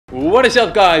What is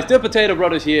up guys, the Potato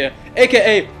Brothers here,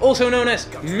 aka also known as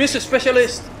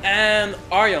MrSpecialist and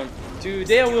Arjan.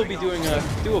 Today I will be doing a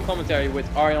dual commentary with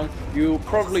Arjan. You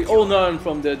probably all know him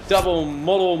from the double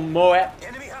model MOAB.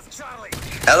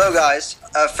 Hello guys,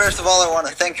 first of all I want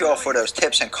to thank you all for those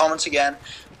tips and comments again.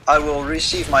 I will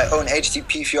receive my own HD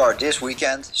PVR this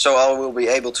weekend, so I will be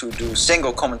able to do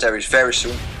single commentaries very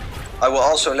soon. I will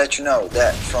also let you know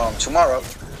that from tomorrow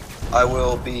I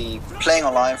will be playing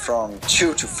online from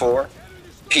 2 to 4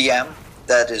 PM,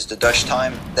 that is the Dutch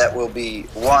time. That will be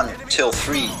 1 till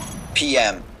 3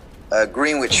 PM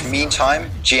Greenwich Mean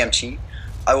Time, GMT.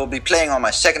 I will be playing on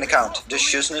my second account,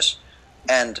 Deschusnes,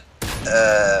 and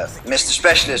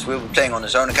MrSpecialist will be playing on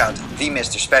his own account,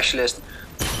 TheMrSpecialist.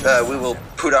 We will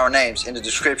put our names in the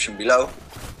description below.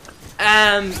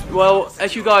 And well,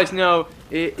 as you guys know,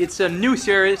 it's a new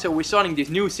series, so we're starting this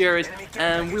new series,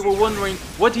 and we were wondering,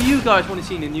 what do you guys want to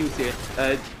see in the new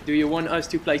series? Do you want us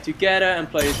to play together and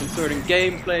play some certain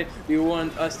gameplay? Do you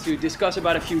want us to discuss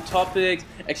about a few topics,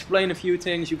 explain a few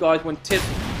things? You guys want tips?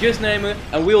 Just name it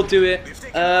and we'll do it.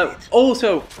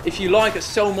 Also, if you like us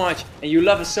so much and you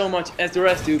love us so much as the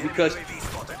rest do, because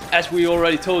as we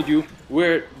already told you,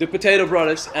 we're the Potato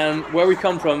Brothers, and where we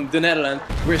come from, the Netherlands,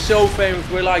 we're so famous.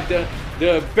 We're like the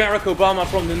Barack Obama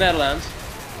from the Netherlands.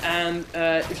 And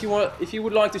if you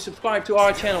would like to subscribe to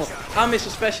our channel, I'm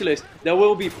MrSpecialist, there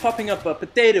will be popping up a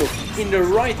potato in the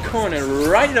right corner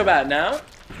right about now.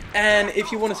 And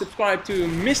if you want to subscribe to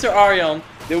Mr. Arjan,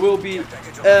 there will be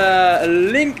a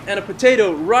link and a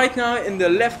potato right now in the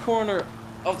left corner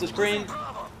of the screen.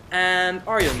 And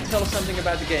Arjan, tell us something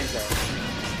about the gameplay.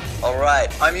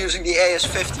 Alright, I'm using the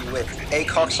AS50 with a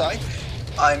cock sight.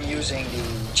 I'm using the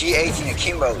G18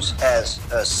 Akimbos as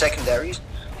secondaries.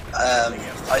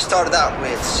 I started out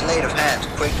with Sleight of Hand,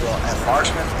 Quick Draw and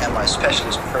Marksman, and my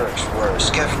specialist perks were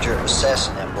Scavenger,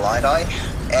 Assassin and Blind Eye.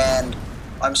 And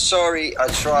I'm sorry I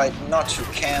tried not to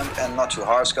camp and not to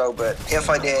hardscope, but if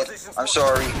I did, I'm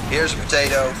sorry. Here's a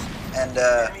potato, and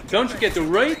don't forget to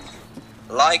rate,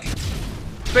 like,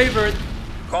 favorite,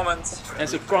 comment and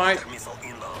subscribe.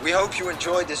 We hope you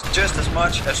enjoyed this just as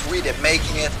much as we did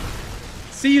making it.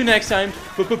 See you next time.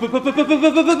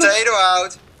 Potato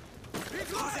out.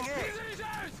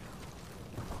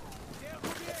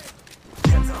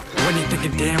 When you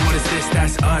thinking, damn, what is this?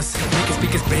 That's us. Make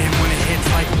speakers bam when it hits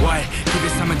like what? Give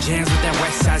it summer jams with that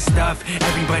west side stuff.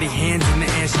 Everybody hands in the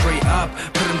air straight up.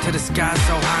 Put them to the sky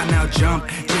so high, now jump.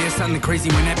 Yeah, something crazy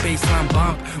when that bassline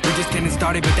bump. We just getting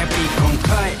started, but that beat gon'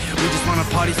 cut. We just wanna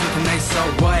party something nice, so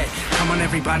what? Come on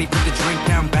everybody, put the drink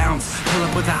down, bounce. Pull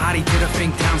up with a hottie to the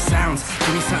Finktown sounds.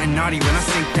 Give me something naughty when I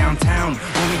sink downtown.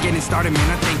 Only getting started, man,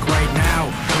 I think right now.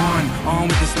 On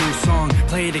with this new song.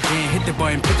 Play it again, hit the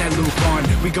button, put that loop on.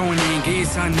 We going in, get your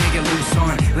son, nigga, loose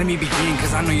on. Let me begin,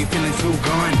 cause I know you feeling too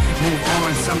gone. Move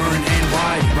on, summer and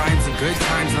NY. Rhymes and good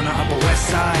times on the Upper West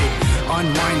Side.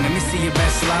 Unwind, let me see your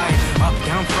best slide. Up,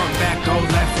 down, front, back, go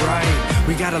left, right.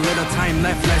 We got a little time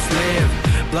left, let's live.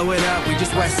 Blow it up, we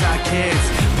just West Side kids.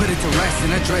 Put it to rest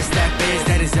and address that biz.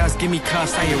 That is us, give me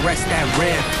cuffs, I arrest that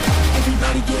rip.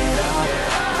 Everybody get up,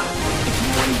 if you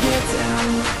wanna get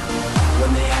down.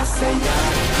 When they ask, say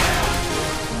up.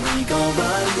 We gon'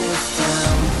 run this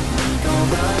town. We gon'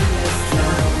 run this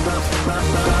town. Run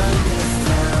this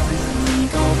town. We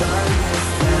gon' run this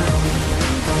town.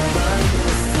 We gon' run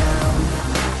this town.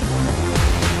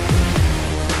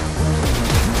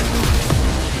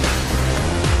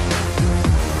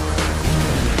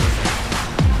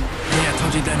 Yeah, I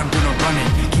told you that I'm gonna run it.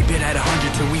 Keep it at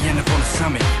 100 till we end up on the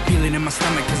summit. Feel it in my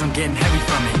stomach cause I'm getting heavy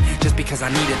from it. Just because I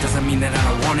need it doesn't mean that I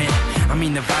don't want it. I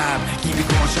mean the vibe, keep it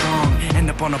going strong. End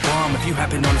up on a bomb if you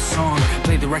happen on a song.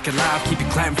 Play the record live, keep it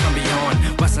clapping from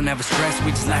beyond. Bustin' never stress,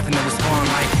 we just laughing and respond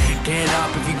like, get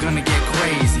up if you're gonna get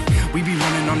crazy. We be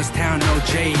running on this town, no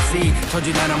Jay-Z. Told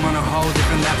you that I'm on a whole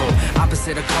different level.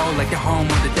 Opposite of cold, like the home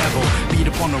of the devil.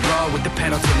 Beat up on the road with the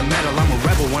pedal to the metal. I'm a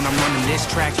rebel when I'm running this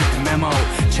track, get the memo.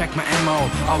 Check my MO,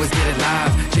 always get it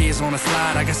live. Jay is on the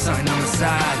slide, I got something on the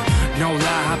side. No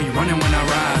lie, I'll be running when I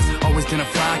rise. Always gonna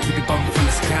fly, keep it bumping from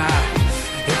the sky.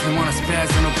 If you wanna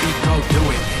spaz on a beat, go do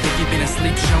it. If you've been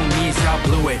asleep, show me y'all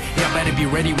blew it. Y'all better be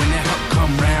ready when that hook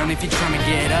come round. If you're trying to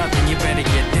get up, then you better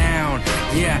get down.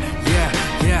 Yeah, yeah,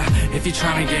 yeah. If you're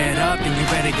trying to get up, then you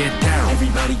better get down.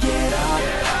 Everybody get up,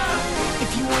 if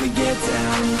you wanna get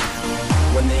down.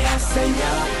 When they ask, say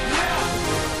up.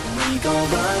 We gon'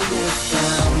 run this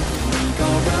town. We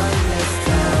gon' run this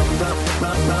town.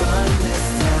 Run this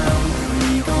town.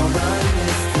 We gon' run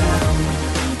this town.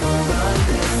 We gon' run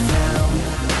this town.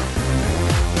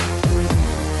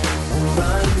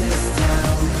 Run this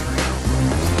town.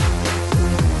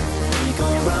 We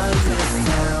gon' run this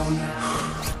town.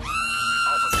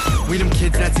 We them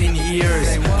kids that's in your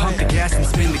ears. Pump the gas and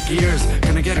spin the gears.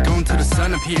 Gonna get it going till the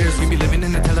sun appears. We be living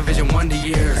in the television wonder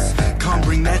years. Come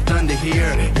bring that thunder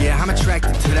here. Yeah, I'm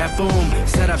attracted to that boom.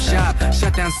 Set up shop,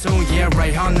 shut down soon. Yeah,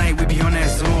 right, all night we be on that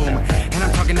Zoom. And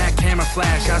I'm talking that camera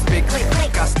flash. I was big click,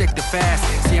 click, I stick to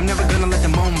fast. See, I'm never gonna let the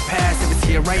moment pass. If it's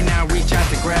here right now, reach out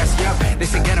to grasp. Yup, they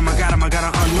say get him, I got him, I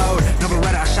gotta unload. No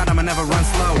Beretta, I shot him, I never run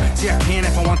slow. See, I can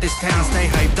if I want this town. Stay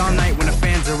hyped all night when the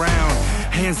fans around.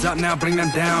 Hands up now, bring them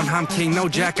down. I'm king, no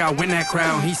jack, I win that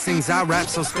crown. He sings, I rap,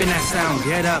 so spin that sound.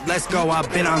 Get up, let's go,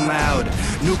 I've been on loud.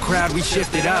 New crowd, we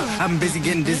shifted up. I've been busy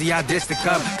getting dizzy, I dish the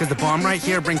cup. Cause the bomb right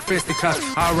here bring fisticuffs.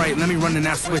 Alright, let me run and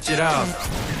now switch it up.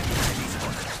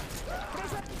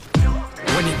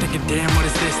 When you're thinking, damn, what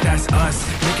is this? That's us.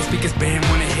 Make it speakers bam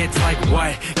when it hits like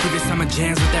what? Give it summer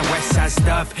jams with that west side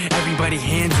stuff. Everybody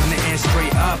hands in the air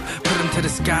straight up. Put them to the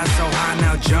sky so high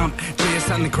now jump. Jay is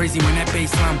something crazy when that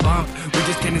bassline bump. We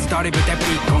just getting started but that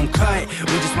beat gon' cut.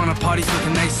 We just wanna party so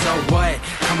tonight, so what?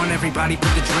 Come on everybody,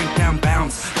 put the drink down,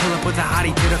 bounce. Pull up with the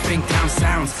hottie to the Fink Town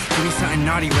sounds. Give me something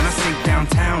naughty when I sink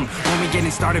downtown. When we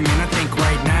getting started, man, I think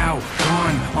right now.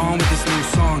 On with this new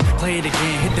song. Play it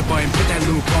again, hit the button, put that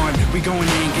loop on. We going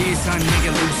in, get your son,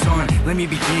 nigga, loose on. Let me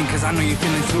begin, cause I know you're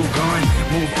feeling too gone.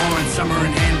 Move on, summer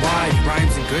and NY.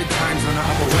 Rhymes and good times on the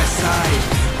Upper West Side.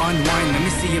 Unwind, let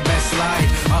me see your best slide.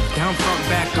 Up, down, front,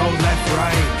 back, go left,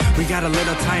 right. We got a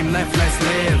little time left, let's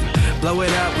live. Blow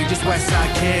it up, we just West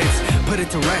Side kids. Put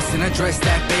it to rest and address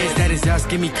that biz. That is us,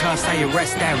 give me cuffs, I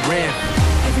arrest that riff.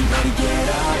 Everybody get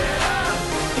up,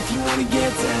 if you wanna get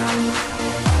down.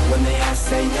 When they ask,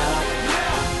 say up.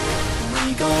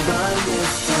 We gon' run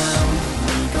this town.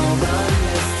 We gon' run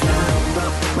this town.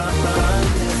 Run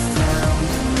this town.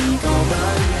 We gon'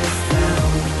 run this town.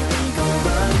 We gon'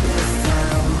 run this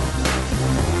town.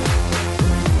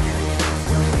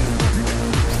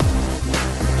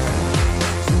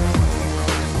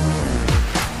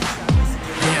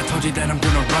 Yeah, I told you that I'm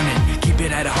gonna run it. Keep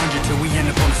it at 100 till we end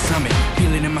up on the summit.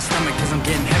 Feel it in my stomach cause I'm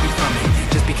getting heavy from it.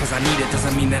 Just because I need it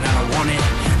doesn't mean that I don't want it.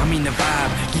 I mean the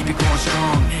vibe, keep it going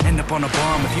strong. End up on a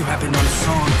bomb if you happen on a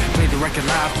song. Play the record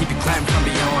live, keep it clapping from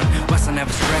beyond. West I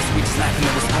never stress, we just laughing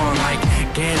to respond. Like,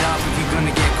 get up if you're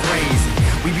gonna get crazy.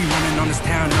 We be running on this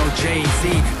town, no Jay-Z.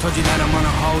 Told you that I'm on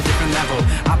a whole different level.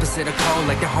 Opposite of cold,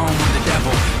 like the home of the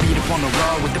devil. Beat up on the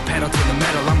road with the pedal to the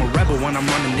metal. I'm a rebel when I'm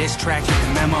running this track, get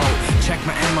the memo. Check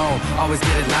my MO, always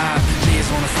get it live. G is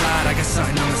on the slide, I got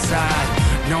something on the side.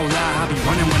 No lie, I'll be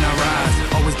running when I rise.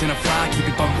 Always gonna fly, keep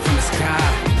it bumping from the sky.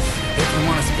 If you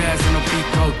wanna spaz on a beat,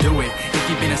 go do it. If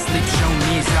you've been asleep, show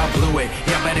me how blew it.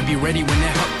 Y'all better be ready when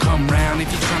that hook come round.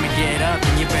 If you're trying to get up,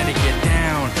 then you better get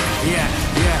down. Yeah,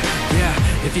 yeah,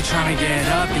 yeah. If you're trying to get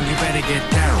up, then you better get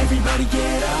down. Everybody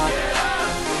get up,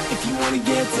 if you wanna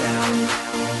get down.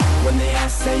 When they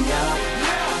ask, say up.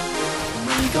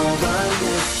 We gon' run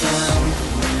this town.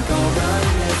 We gon' run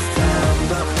this town.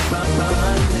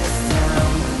 Run this town.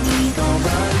 We gon'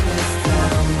 run this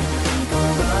town. We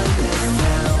gon' run this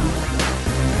town.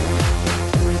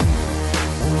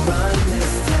 Run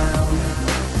this town.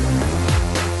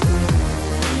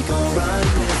 We gon' run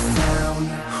this town.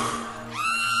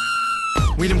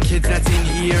 We them kids that's in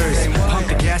your ears. Pump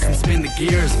the gas and spin the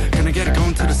gears. Gonna get it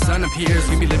going till the sun appears.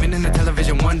 We be living in the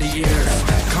television wonder years.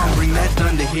 Come bring that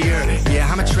thunder here. Yeah,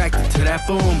 I'm attracted to that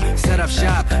boom. Set up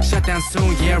shop, shut down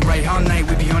soon. Yeah, right, all night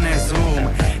we be on that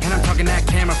Zoom. And I'm talking that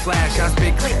camera flash. I was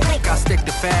big click, click, I stick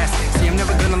to fast. See, I'm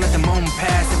never gonna let the moment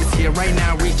pass. If it's here right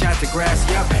now, reach out to grasp.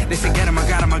 Yup, they say get him, I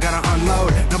got him, I gotta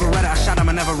unload. No Beretta, I shot him,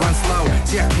 I never run slow.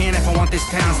 See, I can if I want this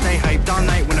town. Stay hyped all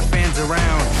night when the fans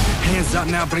around. Hands up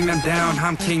now, bring them down.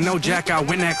 I'm king, no jack, I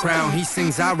win that crown. He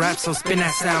sings, I rap, so spin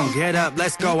that sound. Get up,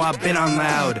 let's go, I've been on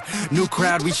loud. New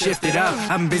crowd, we shifted up.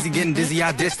 I've been busy getting dizzy,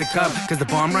 I dish the cup. Cause the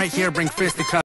bomb right here bring fisticuffs.